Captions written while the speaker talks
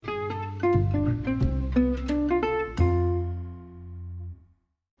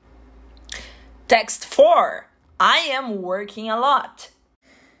Text 4. I am working a lot.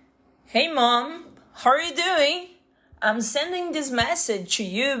 Hey mom, how are you doing? I'm sending this message to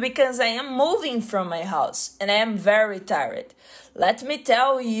you because I am moving from my house and I am very tired. Let me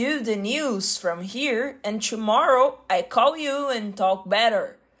tell you the news from here and tomorrow I call you and talk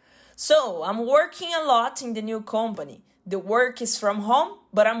better. So, I'm working a lot in the new company. The work is from home,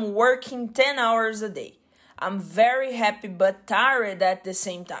 but I'm working 10 hours a day. I'm very happy but tired at the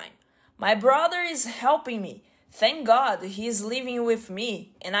same time. My brother is helping me. Thank God he is living with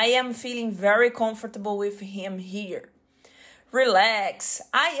me and I am feeling very comfortable with him here. Relax,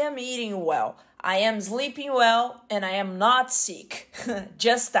 I am eating well, I am sleeping well and I am not sick,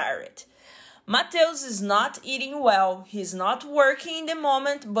 just tired. Mateus is not eating well, he's not working in the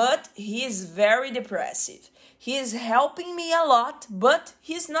moment, but he is very depressive. He is helping me a lot, but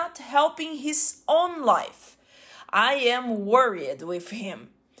he's not helping his own life. I am worried with him.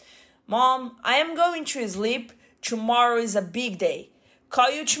 Mom, I am going to sleep. Tomorrow is a big day. Call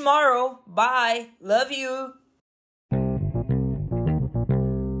you tomorrow. Bye. Love you.